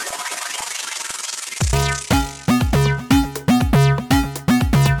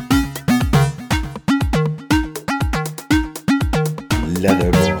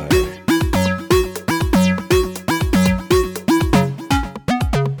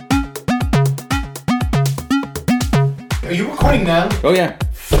Are you recording now? Oh, yeah.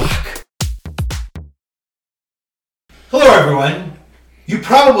 Fuck. Hello, everyone. You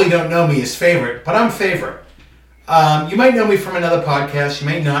probably don't know me as Favorite, but I'm Favorite. You might know me from another podcast. You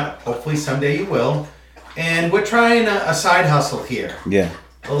may not. Hopefully, someday you will. And we're trying a side hustle here. Yeah.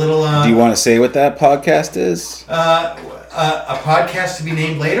 A little... Do you want to say what that podcast is? A podcast to be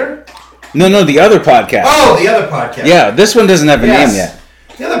named later? No, the other podcast. Oh, the other podcast. Yeah, this one doesn't have a name yet.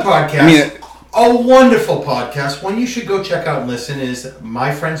 The other podcast, a wonderful podcast, one you should go check out and listen, is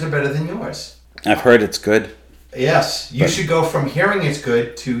My Friends Are Better Than Yours. I've heard it's good. Yes, you should go from hearing it's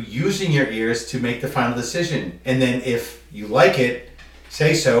good to using your ears to make the final decision. And then if you like it,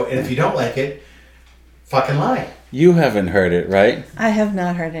 say so. And if you don't like it, fucking lie. You haven't heard it, right? I have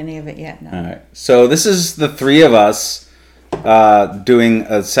not heard any of it yet, no. All right. So this is the three of us doing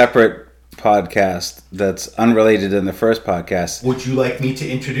a separate podcast that's unrelated in the first podcast. Would you like me to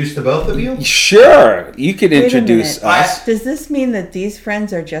introduce the both of you? Sure. You could introduce us. Does this mean that these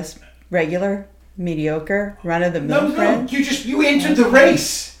friends are just regular, mediocre, run-of-the-mill friends? No, you entered the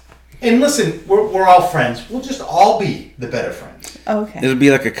race. And listen, we're all friends. We'll just all be the better friends. Okay. It'll be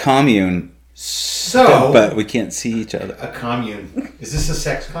like a commune. So... But we can't see each other. A commune. Is this a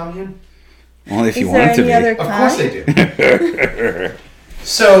sex commune? Only if you want it to be. Other Of kind? course they do.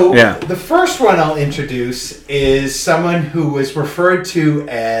 So, the first one I'll introduce is someone who was referred to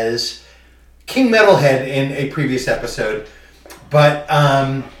as King Metalhead in a previous episode. But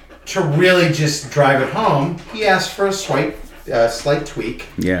to really just drive it home, he asked for a slight tweak.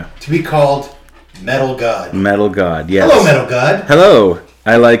 Yeah. To be called Metal God. Metal God, yes. Hello, Metal God. Hello.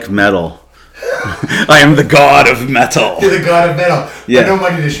 I like metal. I am the god of metal. You're the god of metal. Yeah. But no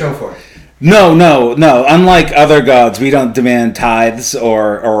money to show for it. No. Unlike other gods, we don't demand tithes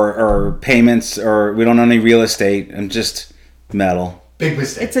or payments, or we don't own any real estate. I'm just metal. Big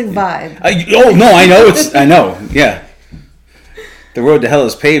mistake. It's a vibe. I know. Yeah. The road to hell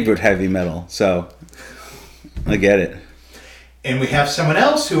is paved with heavy metal, so I get it. And we have someone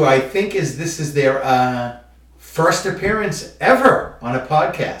else who I think this is their first appearance ever on a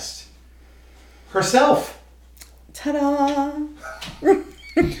podcast. Herself. Ta-da!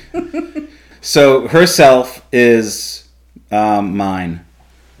 So herself is mine.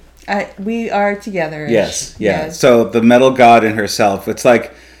 We are together. Yes. So the metal god and herself. It's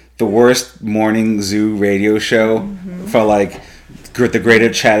like the worst morning zoo radio show for like the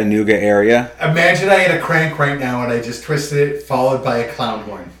greater Chattanooga area. Imagine I had a crank right now and I just twisted it, followed by a clown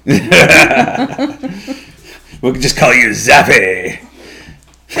horn. We'll just call you Zappy.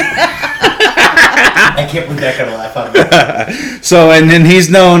 I can't believe that kind of laugh out of me. So, and then he's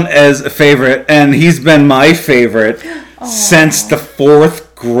known as a favorite, and he's been my favorite since the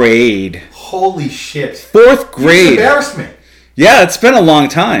 4th grade. Holy shit. 4th grade. You embarrassed me. Yeah, it's been a long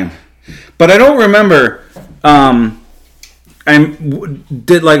time. But I don't remember,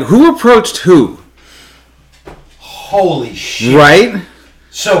 who approached who? Holy shit. Right?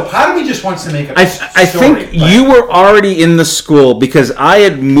 So, part of me just wants to make I think you were already in the school because I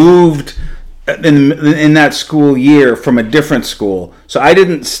had moved in that school year from a different school. So I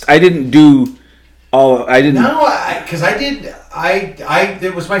didn't do all. I didn't. No, because I did.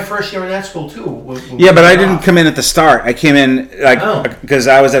 It was my first year in that school too. Yeah, but I didn't come in at the start. I came in because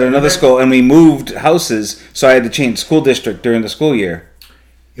I was at another school and we moved houses, so I had to change school district during the school year.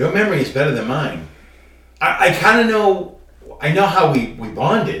 Your memory is better than mine. I kind of know. I know how we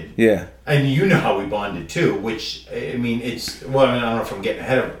bonded. Yeah. And you know how we bonded too, which, I mean, it's... Well, I don't know if I'm getting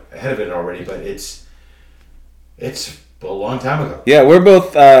ahead of it already, but it's a long time ago. Yeah, we're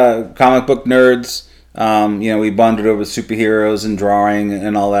both comic book nerds. We bonded over superheroes and drawing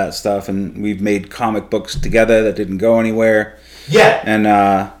and all that stuff, and we've made comic books together that didn't go anywhere. Yeah. And,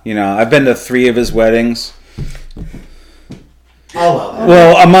 I've been to 3 of his weddings.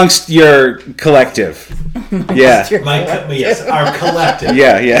 Well, amongst your collective. Yeah. Yes, our collective.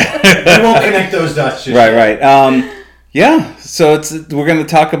 Yeah. We won't connect those dots just Right. So we're going to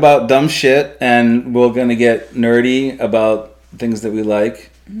talk about dumb shit, and we're going to get nerdy about things that we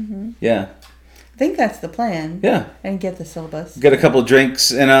like. Mm-hmm. Yeah. I think that's the plan. Yeah. And get the syllabus. Get a couple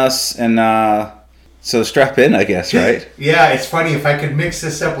drinks in us, and so strap in, I guess, right? Yeah, it's funny. If I could mix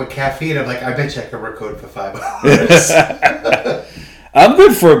this up with caffeine, I'm like, I bet you I could record for 5 hours. I'm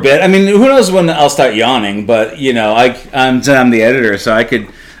good for a bit. I mean, who knows when I'll start yawning, but, I'm the editor, so I could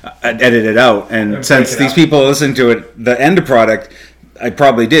edit it out. And since these people listen to it, the end product, I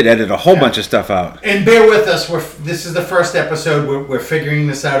probably did edit a whole bunch of stuff out. And bear with us. This is the first episode. We're figuring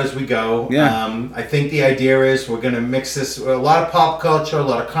this out as we go. Yeah. I think the idea is we're going to mix this with a lot of pop culture, a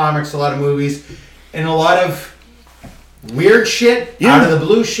lot of comics, a lot of movies, and a lot of weird shit, out of the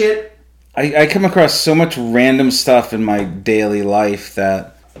blue shit, I come across so much random stuff in my daily life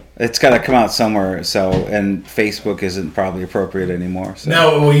that it's got to come out somewhere. So, and Facebook isn't probably appropriate anymore. So.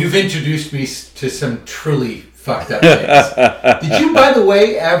 No, well, you've introduced me to some truly fucked up things. Did you, by the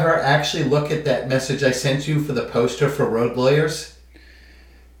way, ever actually look at that message I sent you for the poster for Road Lawyers?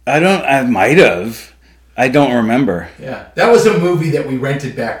 I might have. I don't remember. Yeah, that was a movie that we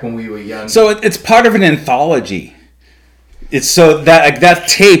rented back when we were young. So it's part of an anthology. It's so that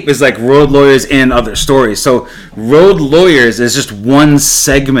tape is like Road Lawyers and Other Stories. So Road Lawyers is just one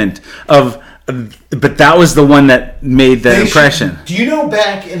segment of, but that was the one that made the impression. Do you know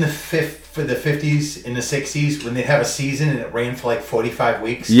back in the 50s, in the 60s, when they'd have a season and it ran for like 45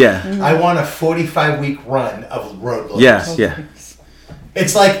 weeks? Yeah. Mm-hmm. I want a 45-week run of Road Lawyers. Yes, yeah.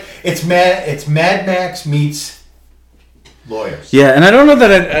 It's like, it's Mad Max meets lawyers. Yeah, and I don't know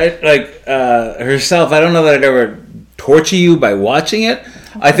that I like herself. I don't know that I'd ever torture you by watching it.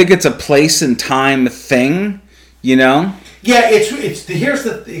 I think it's a place and time thing, you know. Yeah, it's here's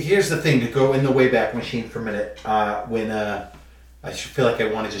the thing, to go in the Wayback Machine for a minute. When I feel like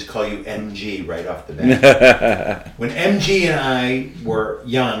I want to just call you MG right off the bat. When MG and I were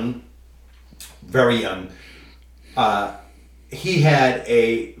young, very young, he had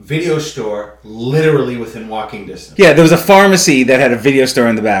a video store literally within walking distance. Yeah, there was a pharmacy that had a video store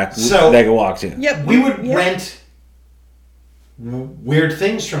in the back that I could walk to. Yep. We would rent weird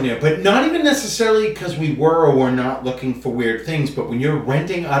things from there, but not even necessarily because we were or were not looking for weird things. But when you're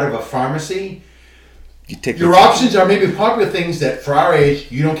renting out of a pharmacy, your options are maybe popular things that for our age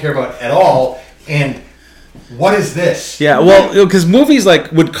you don't care about at all. And what is this? Yeah, well, because movies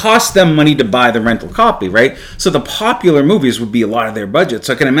would cost them money to buy the rental copy, right? So the popular movies would be a lot of their budget.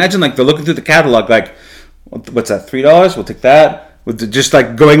 So I can imagine they're looking through the catalog, what's that? $3? We'll take that. With just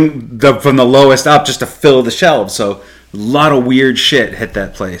going from the lowest up just to fill the shelves. So a lot of weird shit hit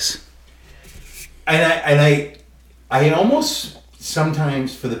that place. And I almost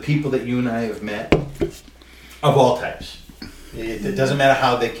sometimes, for the people that you and I have met, of all types, it doesn't matter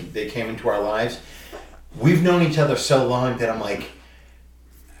how they came into our lives. We've known each other so long that I'm like,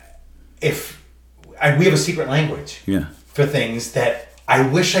 we have a secret language for things that I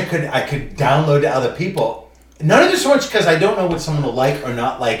wish I could download to other people. Not even so much because I don't know what someone will like or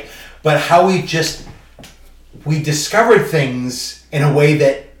not like, but how we discovered things in a way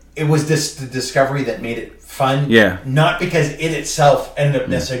that it was the discovery that made it fun. Yeah. Not because it itself ended up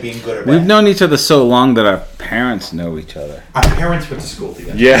necessarily being good or bad. We've known each other so long that our parents know each other. Our parents went to school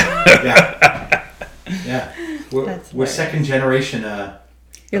together. Yeah. Yeah. We're second generation.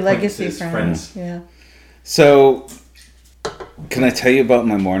 Your legacy friends. Yeah. So, can I tell you about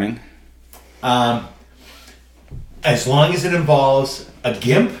my morning? As long as it involves a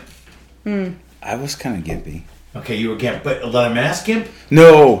gimp. I was kind of gimpy. Okay, you were gimp, but a leather mask gimp?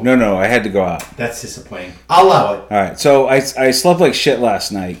 No. I had to go out. That's disappointing. I'll allow it. All right. So I slept like shit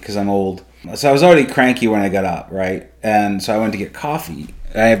last night because I'm old. So I was already cranky when I got up, right? And so I went to get coffee.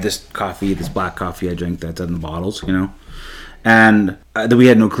 I have this black coffee I drink that's in the bottles, you know? And we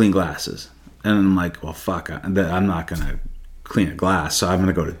had no clean glasses. And I'm like, well, fuck, I'm not going to clean a glass, so I'm going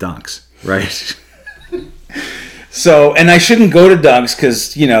to go to Dunk's, right? So, and I shouldn't go to Dunk's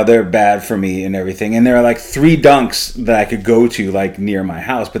because, you know, they're bad for me and everything. And there are 3 Dunk's that I could go to, near my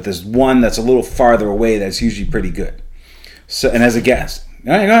house. But there's one that's a little farther away that's usually pretty good. So, and as a guest.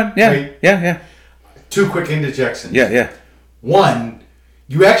 All right, go on. Yeah, wait, yeah. 2 quick interjections. Yeah. One,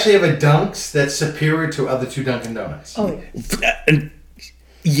 you actually have a Dunk's that's superior to other 2 Dunkin Donuts. Oh,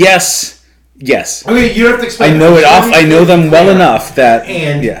 yes. I mean, you don't have to explain. I know them well enough that.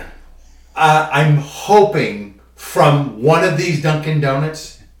 And yeah. I'm hoping from one of these Dunkin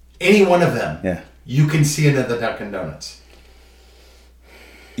Donuts, any one of them, you can see another Dunkin Donuts.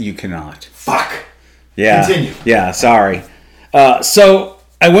 You cannot. Fuck. Yeah. Continue. Yeah. Sorry. So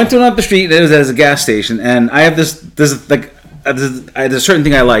I went to another street. It was at a gas station, and I have there's a certain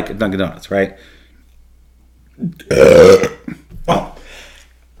thing I like at Dunkin Donuts, right? Oh.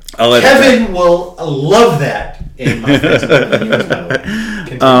 Kevin will love that in my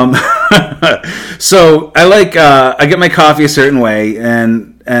So I get my coffee a certain way,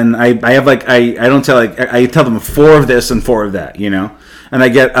 and I have I tell them 4 of this and 4 of that, you know, and I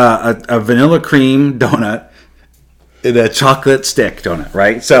get a vanilla cream donut and a chocolate stick donut,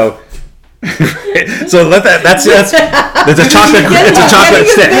 right? So that's a chocolate. It's a chocolate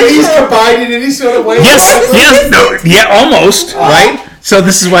stick. He's combined in any sort of way. Yes, no, yeah, almost, right? So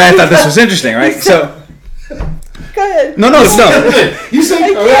this is why I thought this was interesting, right? So. Go ahead. No. You said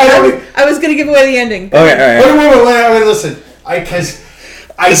I was going to give away the ending. Okay, all right. Wait, listen. Because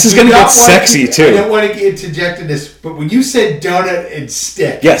This is going to get sexy, too. I don't want to get interjected in this, but when you said donut and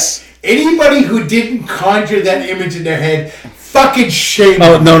stick... Yes. Anybody who didn't conjure that image in their head, fucking shame.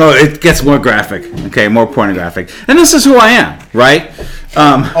 Oh, no, it gets more graphic. Okay, more pornographic. And this is who I am, right?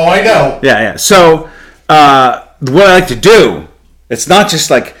 I know. Yeah. So, what I like to do, it's not just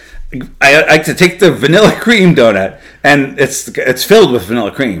like... I like to take the vanilla cream donut, and it's filled with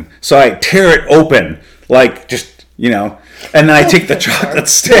vanilla cream. So I tear it open, like, just, and then I take the chocolate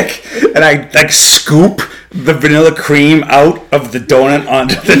stick, and I, like, scoop the vanilla cream out of the donut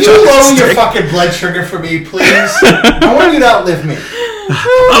onto the chocolate stick. Can you lower your fucking blood sugar for me, please? I want you to outlive me.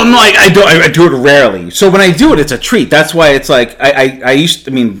 I'm like, I do it rarely. So when I do it, it's a treat. That's why it's like,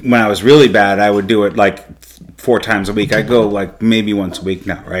 when I was really bad, I would do it, like, 4 times a week. I go, like, maybe once a week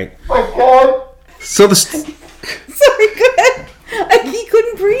now, right? Oh, God. So Sorry, go ahead. He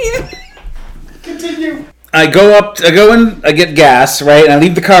couldn't breathe. Continue. I go in, I get gas, right? And I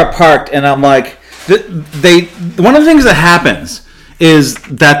leave the car parked, and I'm like, one of the things that happens is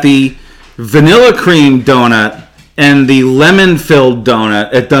that the vanilla cream donut and the lemon-filled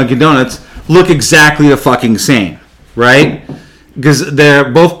donut at Dunkin Donuts look exactly the fucking same, right? Because they're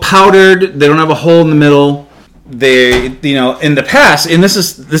both powdered, they don't have a hole in the middle. They, in the past, and this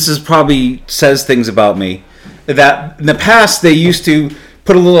is probably says things about me, that in the past they used to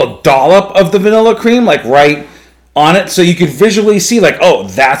put a little dollop of the vanilla cream, like, right on it, so you could visually see, like, oh,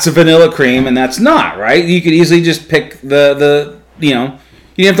 that's a vanilla cream and that's not, right? You could easily just pick the you didn't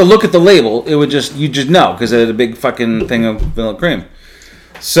have to look at the label. It would you just know, because it had a big fucking thing of vanilla cream.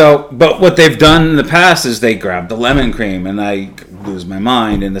 So, but what they've done in the past is they grab the lemon cream, and I lose my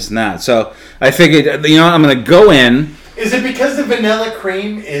mind and this and that. So I figured, I'm going to go in. Is it because the vanilla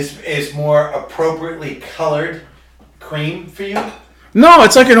cream is more appropriately colored cream for you? No,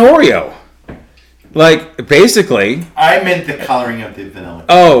 it's like an Oreo. Like, basically. I meant the coloring of the vanilla cream.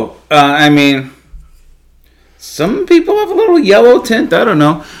 Oh, some people have a little yellow tint. I don't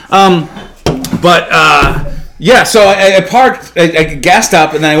know. Yeah, so I parked, I gassed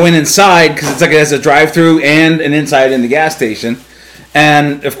up, and then I went inside, because it's like it has a drive-through and an inside in the gas station.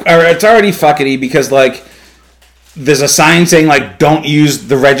 And it's already fuckety, because, like, there's a sign saying, like, don't use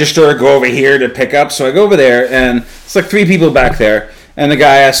the register, go over here to pick up. So I go over there, and it's like 3 people back there. And the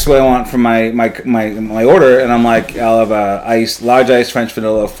guy asks what I want for my order, and I'm like, I'll have a large ice French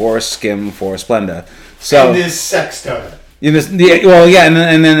vanilla, 4 skim, 4 Splenda. So, and this sex donut. and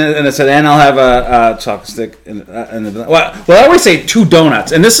it said, and I'll have a chocolate stick. I always say 2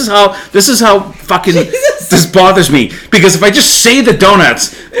 donuts, and this is how fucking this bothers me, because if I just say the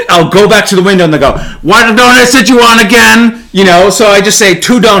donuts, I'll go back to the window and they'll go, "What donuts did you want again?" So I just say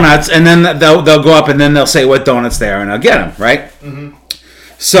 2 donuts, and then they'll go up, and then they'll say what donuts they are, and I'll get them, right? Mm-hmm.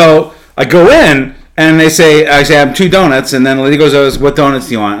 So I go in, and I say I have 2 donuts, and then the lady goes, "What donuts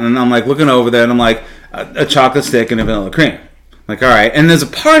do you want?" And I'm like looking over there, and I'm like, a chocolate stick and a vanilla cream. I'm like, all right. And there's a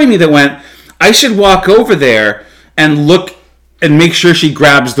part of me that went, I should walk over there and look and make sure she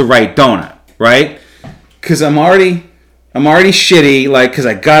grabs the right donut, right? Because I'm already shitty, like, because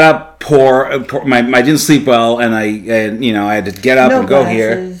I got up poor, I didn't sleep well, and I had to get up and go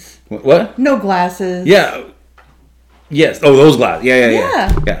here. What? No glasses. Yeah. Yes. Oh, those glasses.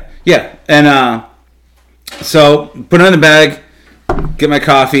 Yeah. And so put it in the bag, get my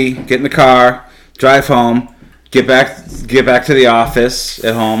coffee, get in the car, drive home, get back to the office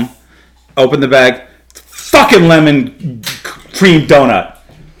at home, open the bag, fucking lemon cream donut.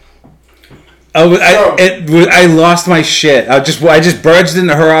 I lost my shit. I just barged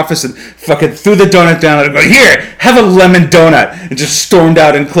into her office and fucking threw the donut down and go, "Here, have a lemon donut," and just stormed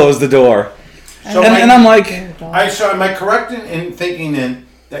out and closed the door. So and I'm like, am I correct in thinking then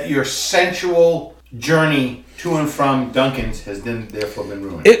that your sensual journey to and from Dunkin's has then therefore been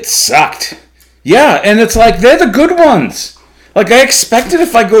ruined? It sucked. Yeah, and it's like, they're the good ones. Like, I expected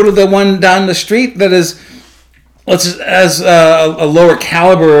if I go to the one down the street that is, as a lower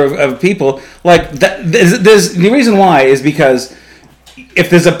caliber of people, like, there's the reason why is because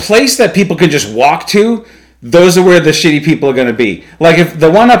if there's a place that people can just walk to, those are where the shitty people are going to be. Like, if the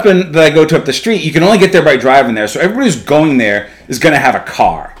one that I go to up the street, you can only get there by driving there, so everybody who's going there is going to have a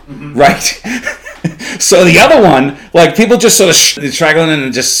car, right? So the other one, like, people just sort of straggling in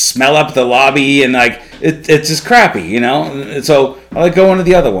and just smell up the lobby, and like it's just crappy, And so I like going to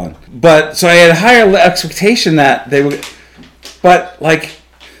the other one. But so I had a higher expectation that they would. But like,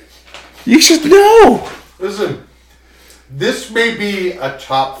 you should know. Listen, this may be a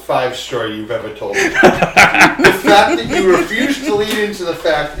top 5 story you've ever told me. The fact that you refuse to lead into the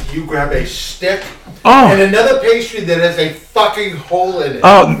fact that you grab a stick and another pastry that has a fucking hole in it.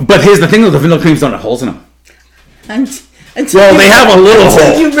 Oh, but here's the thing though, the vanilla creams don't have holes in them. Well, they have a little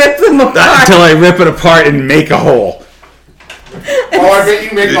hole. You rip them apart. Until I rip it apart and make a hole. Oh, I bet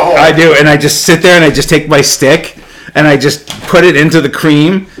you make a hole. I do, and I just sit there and I just take my stick and I just put it into the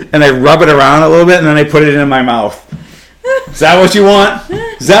cream and I rub it around a little bit and then I put it in my mouth. Is that what you want?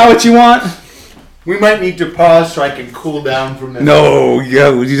 Is that what you want? We might need to pause so I can cool down from this. No,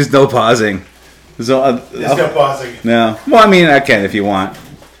 you just no pausing. There's no pausing. No. Well, I mean, I can if you want.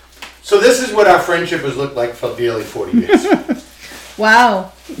 So this is what our friendship has looked like for nearly 40 years.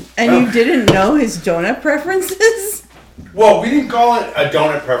 Wow. And you didn't know his donut preferences? Well, we didn't call it a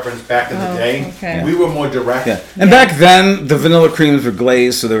donut preference back in the day. Okay. We were more direct. Yeah. And back then, the vanilla creams were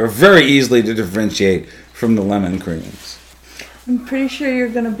glazed, so they were very easily to differentiate from the lemon creams. I'm pretty sure you're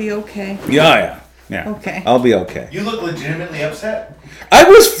going to be okay. Yeah. Okay. I'll be okay. You look legitimately upset. I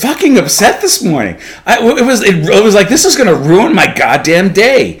was fucking upset this morning. It was like, this is going to ruin my goddamn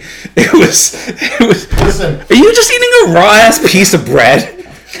day. It was. Listen. Are you just eating a raw ass piece of bread?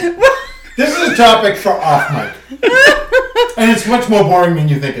 This is a topic for off mic. And it's much more boring than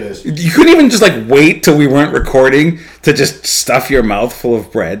you think it is. You couldn't even just like wait till we weren't recording to just stuff your mouth full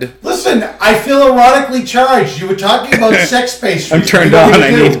of bread. Listen, I feel erotically charged. You were talking about sex pastries. I'm turned on.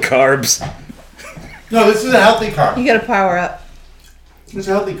 I need carbs. No, this is a healthy carb. You got to power up. It's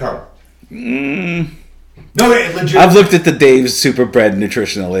a healthy carb. No, legit. I've looked at the Dave's Super Bread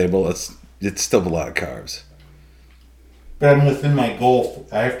nutritional label. It's still a lot of carbs. But I'm within my goal.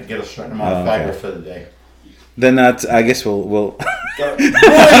 I have to get a certain amount of fiber for the day. Then that's. I guess we'll. Moving on.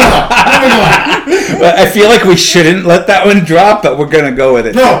 I feel like we shouldn't let that one drop, but we're gonna go with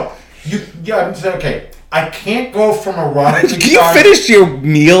it. No, okay. I can't go from erotically. Can you finish your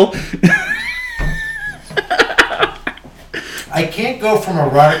meal? I can't go from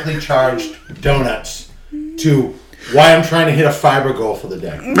erotically charged donuts to why I'm trying to hit a fiber goal for the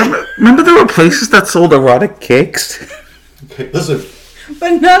day. Remember there were places that sold erotic cakes? Okay, listen.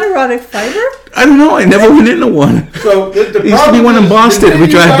 But not erotic fiber? I don't know. I never went into one. So the there used to be one in Boston. We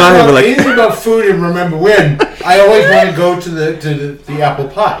drive by and we're like... anything about food and remember when, I always want to go to the apple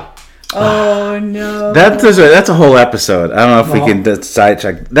pie. Oh, no. That's a whole episode. I don't know if we can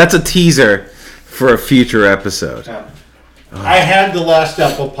sidetrack. That's a teaser for a future episode. Yeah. I had the last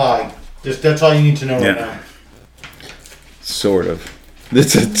apple pie. That's all you need to know right now. Sort of.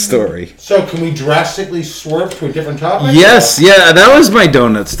 It's a story. So can we drastically swerve to a different topic? Yes, yeah, that was my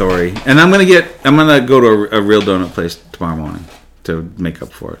donut story. And I'm gonna go to a real donut place tomorrow morning to make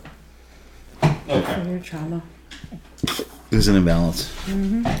up for it. Okay. Your trauma. There's an imbalance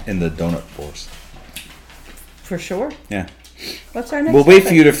in the donut force. For sure. Yeah. What's our next We'll wait topic?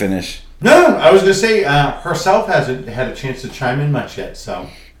 for you to finish. No, I was going to say, herself hasn't had a chance to chime in much yet, so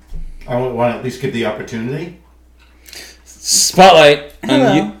I want to at least give the opportunity. Spotlight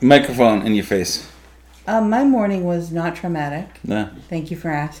on you, microphone in your face. My morning was not traumatic. No. Thank you for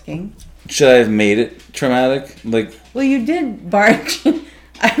asking. Should I have made it traumatic? Well, you did barge.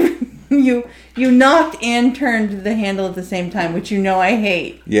 You knocked and turned the handle at the same time, which you know I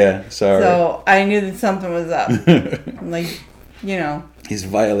hate. Yeah, sorry. So I knew that something was up. Like, you know. He's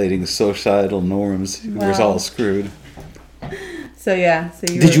violating societal norms. We're all screwed. So yeah. So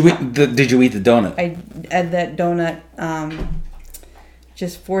Did you eat the donut? That donut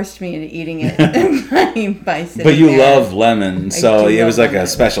just forced me into eating it by sitting But you there. love lemon, so it was like a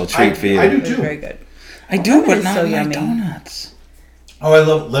special treat for you. I do It was too. very good. I do, but is not so my yummy. donuts. Oh, I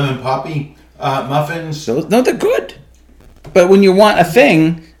love lemon poppy muffins. No, they're good. But when you want a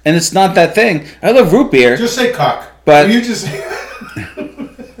thing and it's not that thing, I love root beer. Just say cock. But you just say...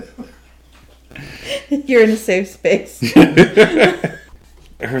 You're in a safe space.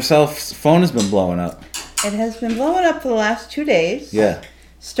 her cell phone has been blowing up. It has been blowing up for the last 2 days. Yeah.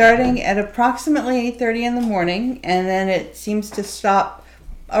 Starting at approximately 8:30 in the morning, and then it seems to stop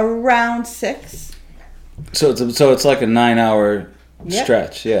around 6. So it's like a 9-hour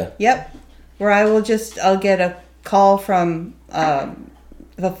stretch. Yeah. Yep. Where I'll get a call from a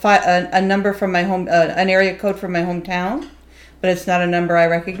number from my home, an area code from my hometown, but it's not a number I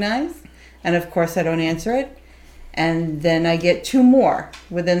recognize, and of course I don't answer it. And then I get 2 more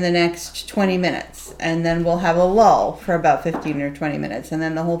within the next 20 minutes. And then we'll have a lull for about 15 or 20 minutes. And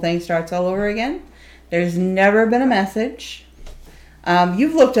then the whole thing starts all over again. There's never been a message.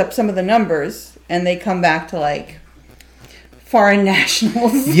 You've looked up some of the numbers, and they come back to, like, foreign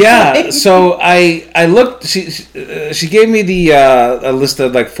nationals. Yeah, so I looked, she gave me a list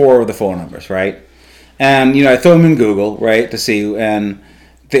of, like, 4 of the phone numbers, right? And, I throw them in Google, right, to see. And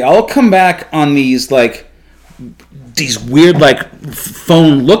they all come back on these, like... these weird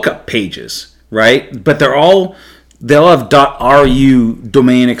phone lookup pages, right? But they'll have .ru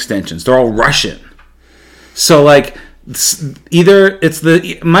domain extensions. They're all Russian. So My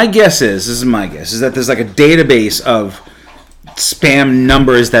guess is that there's like a database of spam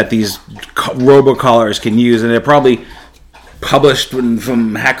numbers that these robocallers can use, and they're probably published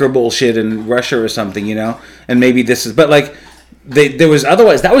from hacker bullshit in Russia or something, and maybe this is, but like there was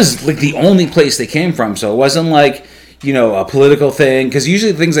otherwise, that was like the only place they came from, so it wasn't like a political thing, because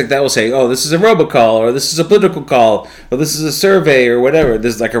usually things like that will say, oh, this is a robocall, or this is a political call, or this is a survey, or whatever.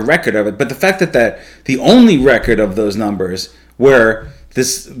 There's like a record of it. But the fact that the only record of those numbers were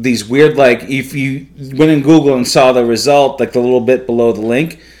these weird, like, if you went in Google and saw the result, like the little bit below the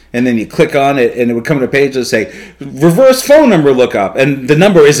link, and then you click on it, and it would come to a page that would say, reverse phone number lookup, and the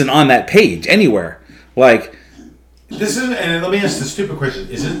number isn't on that page anywhere. Like, this isn't, and let me ask the stupid question,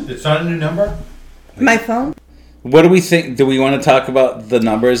 it's not a new number? My phone? What do we think? Do we want to talk about the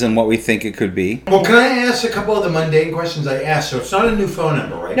numbers and what we think it could be? Well, can I ask a couple of the mundane questions I asked? So it's not a new phone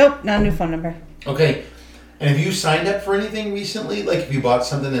number, right? Nope, not a new phone number. Okay. And have you signed up for anything recently? Like, if you bought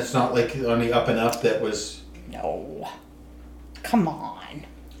something that's not like on the up and up that was... No. Come on.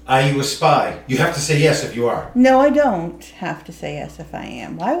 Are you a spy? You have to say yes if you are. No, I don't have to say yes if I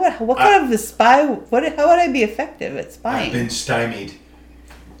am. What kind of a spy... How would I be effective at spying? I've been stymied.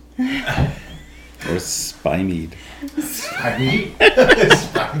 Or spy-mead. Spy-mead?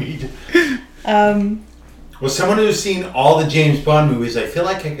 Spy-mead. Well, someone who's seen all the James Bond movies, I feel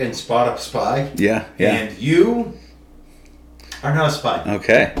like I can spot a spy. Yeah. And you are not a spy.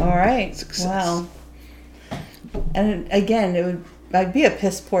 Okay. All right. Success. Wow. And again, I'd be a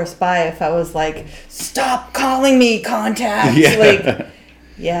piss poor spy if I was like, stop calling me, contact. Yeah. Like,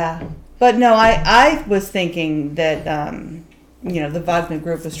 yeah. But no, I was thinking that, the Wagner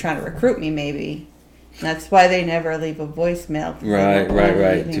group was trying to recruit me, maybe. That's why they never leave a voicemail. Right.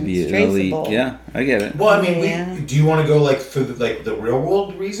 To be an elite. Yeah, I get it. Well, I mean, do you want to go like for the real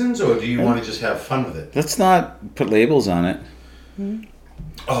world reasons, or do you want to just have fun with it? Let's not put labels on it. Mm-hmm.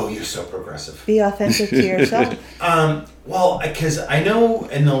 Oh, you're so progressive. Be authentic to yourself. Well, because I know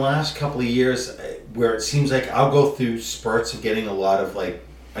in the last couple of years where it seems like I'll go through spurts of getting a lot of like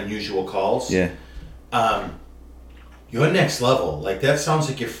unusual calls. Yeah. You're next level. Like, that sounds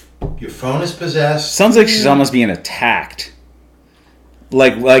like your phone is possessed. Sounds like she's almost being attacked.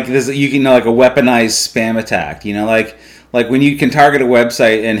 Like this, like a weaponized spam attack. Like when you can target a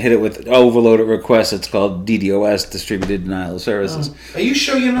website and hit it with overloaded requests. It's called DDoS, distributed denial of services. Are you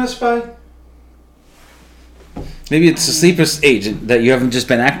sure you're not a spy? Maybe it's a sleeper agent that you haven't just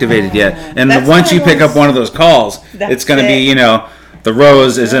been activated yet. And once you pick up one of those calls, it's going to be, the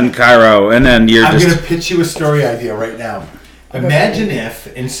Rose is in Cairo, and then I'm going to pitch you a story idea right now. Imagine if,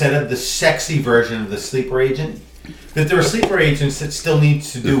 instead of the sexy version of the sleeper agent, that there are sleeper agents that still need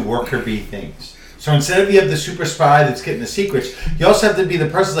to do worker bee things. So instead of you have the super spy that's getting the secrets, you also have to be the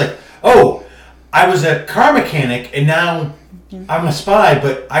person like, oh, I was a car mechanic, and now I'm a spy,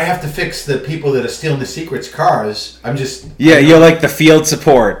 but I have to fix the people that are stealing the secrets' cars. I'm just... Yeah, you're like the field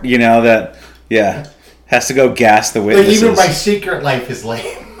support, that... Yeah. Has to go gas the witnesses. But even my secret life is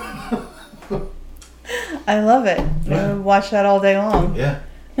lame. I love it. Yeah. I watch that all day long. Yeah.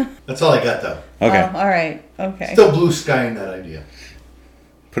 That's all I got, though. Okay. Oh, all right. Okay. Still blue sky in that idea.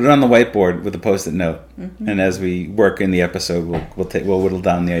 Put it on the whiteboard with a Post-it note. Mm-hmm. And as we work in the episode, we'll whittle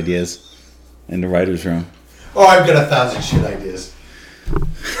down the ideas in the writer's room. Oh, I've got 1,000 shit ideas.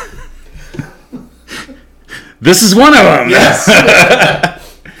 This is one of them. Yes.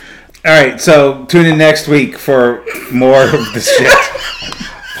 All right, so tune in next week for more of this shit.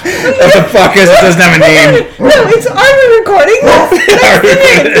 What the fuck is it? Doesn't have a name. No, it's Are We Recording? That's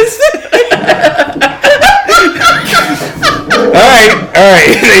All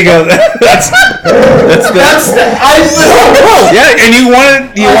right. There you go. That's yeah, and you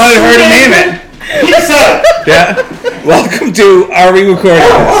wanted her to name it. Yeah. Welcome to Are We Recording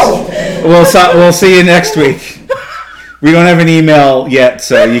This? We'll see you next week. We don't have an email yet,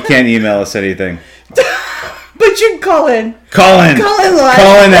 so you can't email us anything. But you can call in. Call in live.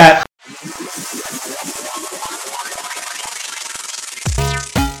 Call in at...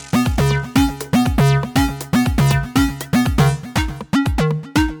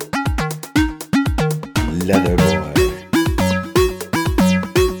 Leather Boy.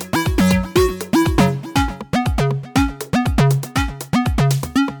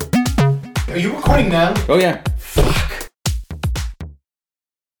 Are you recording now? Oh, yeah. Fuck.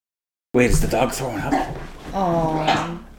 Wait, is the dog throwing up? Oh.